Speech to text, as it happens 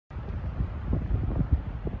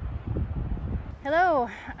Hello,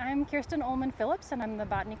 I'm Kirstin Olmon Phillips and I'm the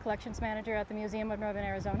Botany Collections Manager at the Museum of Northern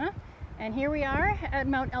Arizona. And here we are at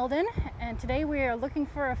Mount Elden, and today we are looking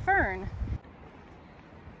for a fern.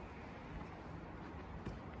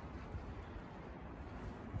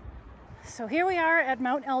 So here we are at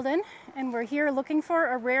Mount Elden, and we're here looking for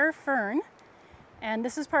a rare fern. And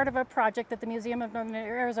this is part of a project that the Museum of Northern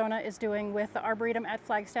Arizona is doing with the Arboretum at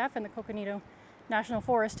Flagstaff and the Coconino National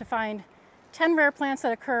Forest to find 10 rare plants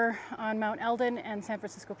that occur on Mount Elden and San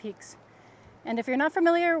Francisco Peaks. And if you're not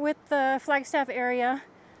familiar with the Flagstaff area,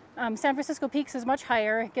 San Francisco Peaks is much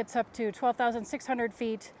higher. It gets up to 12,600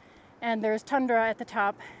 feet, and there's tundra at the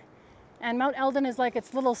top. And Mount Elden is like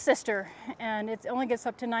its little sister, and it only gets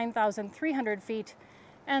up to 9,300 feet.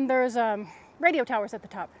 And there's radio towers at the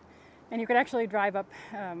top, and you could actually drive up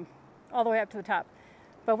all the way up to the top.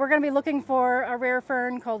 But we're going to be looking for a rare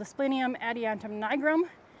fern called Asplenium adiantum nigrum,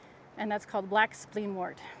 and that's called black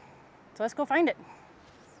spleenwort. So let's go find it.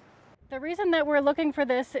 The reason that we're looking for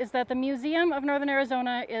this is that the Museum of Northern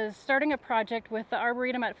Arizona is starting a project with the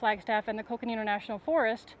Arboretum at Flagstaff and the Coconino National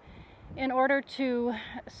Forest in order to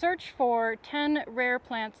search for 10 rare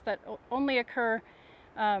plants that only occur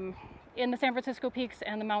in the San Francisco Peaks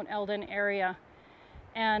and the Mount Elden area.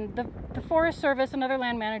 And the Forest Service and other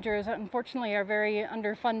land managers, unfortunately, are very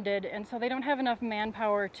underfunded, and so they don't have enough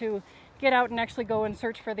manpower to get out and actually go and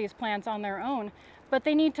search for these plants on their own. But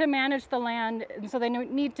they need to manage the land, and so they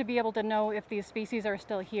need to be able to know if these species are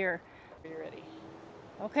still here. Are you ready?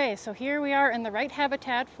 Okay, so here we are in the right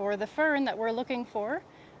habitat for the fern that we're looking for.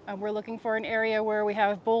 We're looking for an area where we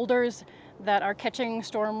have boulders that are catching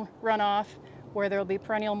storm runoff, where there will be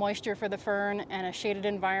perennial moisture for the fern and a shaded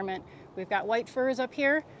environment. We've got white firs up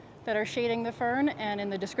here that are shading the fern, and in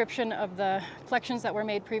the description of the collections that were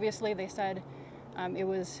made previously, they said it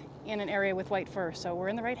was in an area with white fir. So we're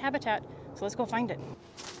in the right habitat, so let's go find it.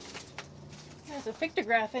 There's a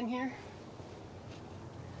pictograph in here.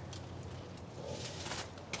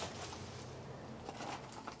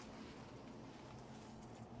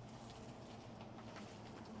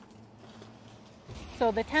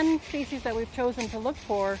 So the 10 species that we've chosen to look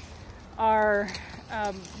for are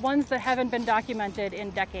ones that haven't been documented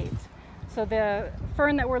in decades. So the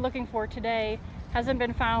fern that we're looking for today hasn't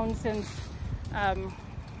been found since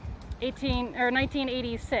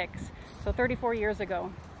 1986, so 34 years ago.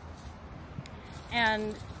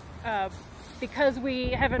 And because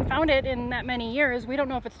we haven't found it in that many years, we don't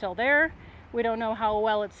know if it's still there, we don't know how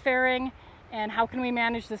well it's faring, and how can we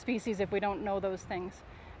manage the species if we don't know those things.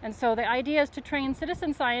 And so the idea is to train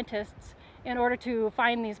citizen scientists in order to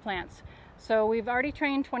find these plants. So we've already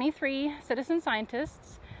trained 23 citizen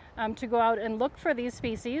scientists to go out and look for these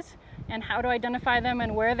species and how to identify them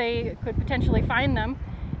and where they could potentially find them.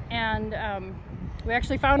 And we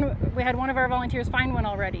had one of our volunteers find one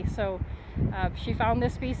already. So she found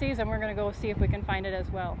this species, and we're going to go see if we can find it as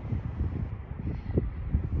well.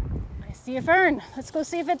 I see a fern. Let's go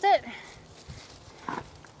see if it's it.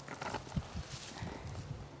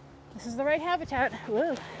 This is the right habitat.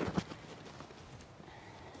 Whoa.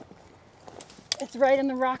 It's right in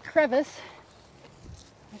the rock crevice,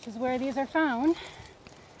 which is where these are found.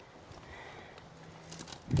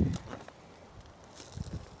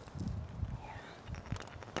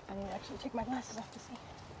 I need to actually take my glasses off to see.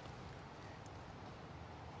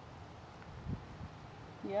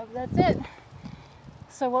 Yep, that's it.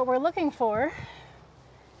 So what we're looking for,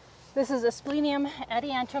 this is Asplenium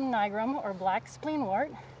adiantum nigrum, or black spleenwort.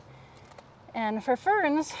 And for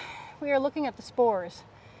ferns, we are looking at the spores.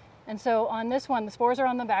 And so on this one, the spores are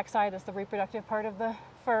on the backside. That's the reproductive part of the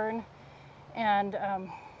fern. And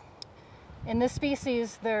in this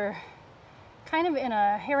species, they're kind of in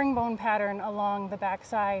a herringbone pattern along the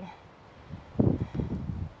backside.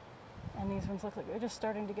 And these ones look like they're just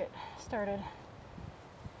starting to get started.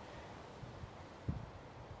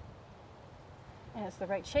 And it's the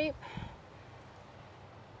right shape.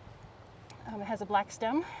 It has a black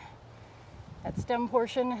stem. That stem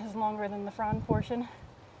portion is longer than the frond portion.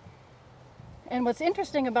 And what's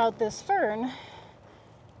interesting about this fern,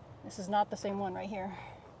 this is not the same one right here.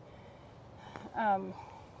 So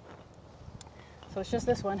it's just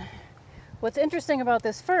this one. What's interesting about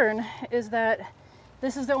this fern is that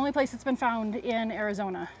this is the only place it's been found in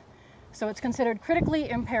Arizona. So it's considered critically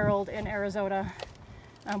imperiled in Arizona,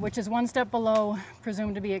 which is one step below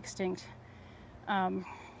presumed to be extinct. And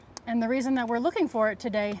the reason that we're looking for it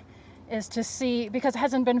today is to see, because it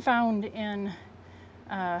hasn't been found in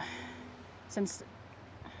since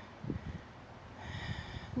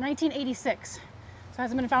 1986, so it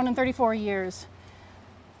hasn't been found in 34 years.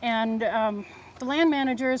 And the land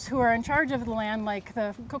managers who are in charge of the land, like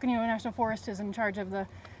the Coconino National Forest is in charge of the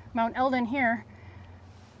Mount Elden here,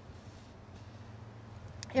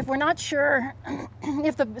 if we're not sure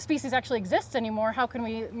if the species actually exists anymore, how can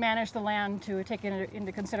we manage the land to take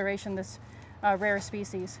into consideration this rare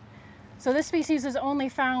species? So this species is only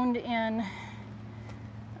found in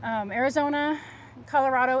Arizona,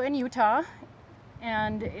 Colorado, and Utah,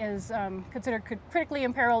 and is considered critically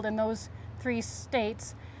imperiled in those 3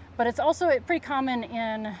 states. But it's also pretty common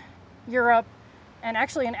in Europe and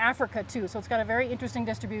actually in Africa too. So it's got a very interesting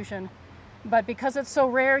distribution. But because it's so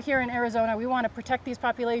rare here in Arizona, we want to protect these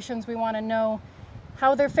populations. We want to know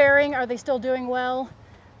how they're faring. Are they still doing well?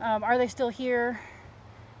 Are they still here?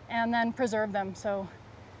 And then preserve them so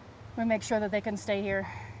we make sure that they can stay here.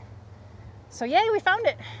 So yay, we found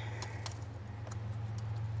it.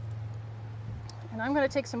 And I'm going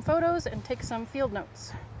to take some photos and take some field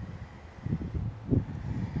notes.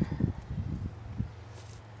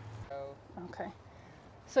 Okay.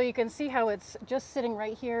 So you can see how it's just sitting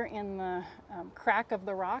right here in the crack of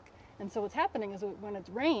the rock. And so what's happening is when it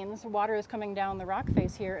rains, water is coming down the rock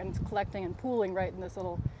face here and it's collecting and pooling right in this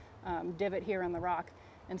little divot here in the rock.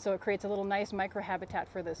 And so it creates a little nice microhabitat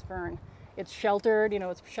for this fern. It's sheltered, you know,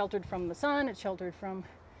 it's sheltered from the sun, it's sheltered from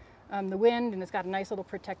the wind, and it's got a nice little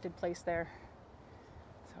protected place there.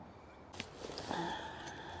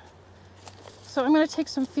 So I'm going to take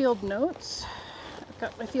some field notes. I've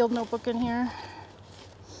got my field notebook in here.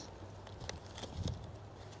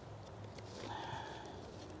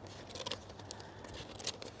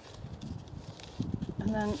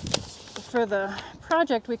 And then for the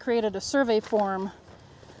project, we created a survey form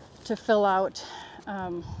to fill out. So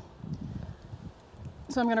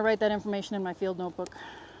I'm going to write that information in my field notebook.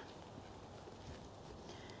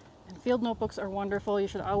 And field notebooks are wonderful. You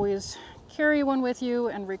should always carry one with you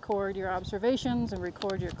and record your observations and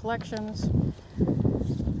record your collections.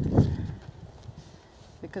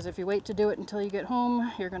 Because if you wait to do it until you get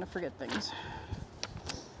home, you're going to forget things.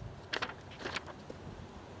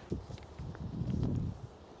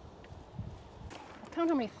 Count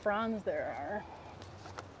how many fronds there are.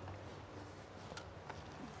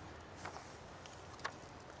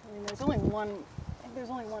 I mean, there's only one, I think there's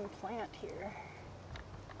only one plant here.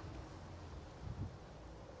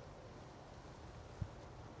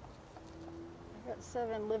 I've got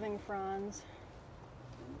 7 living fronds,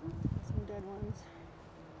 some dead ones.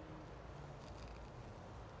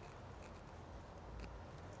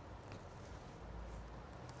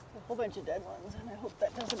 A whole bunch of dead ones, and I hope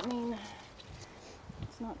that doesn't mean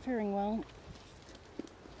it's not faring well.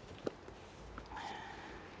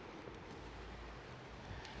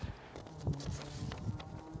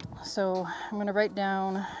 So I'm going to write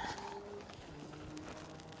down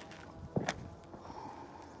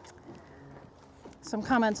some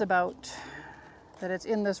comments about that it's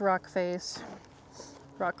in this rock face,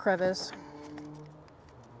 rock crevice.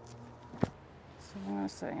 So I'm going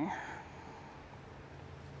to say,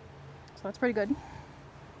 so that's pretty good.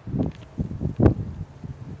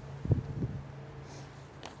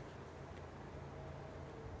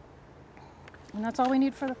 And that's all we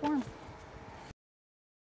need for the form.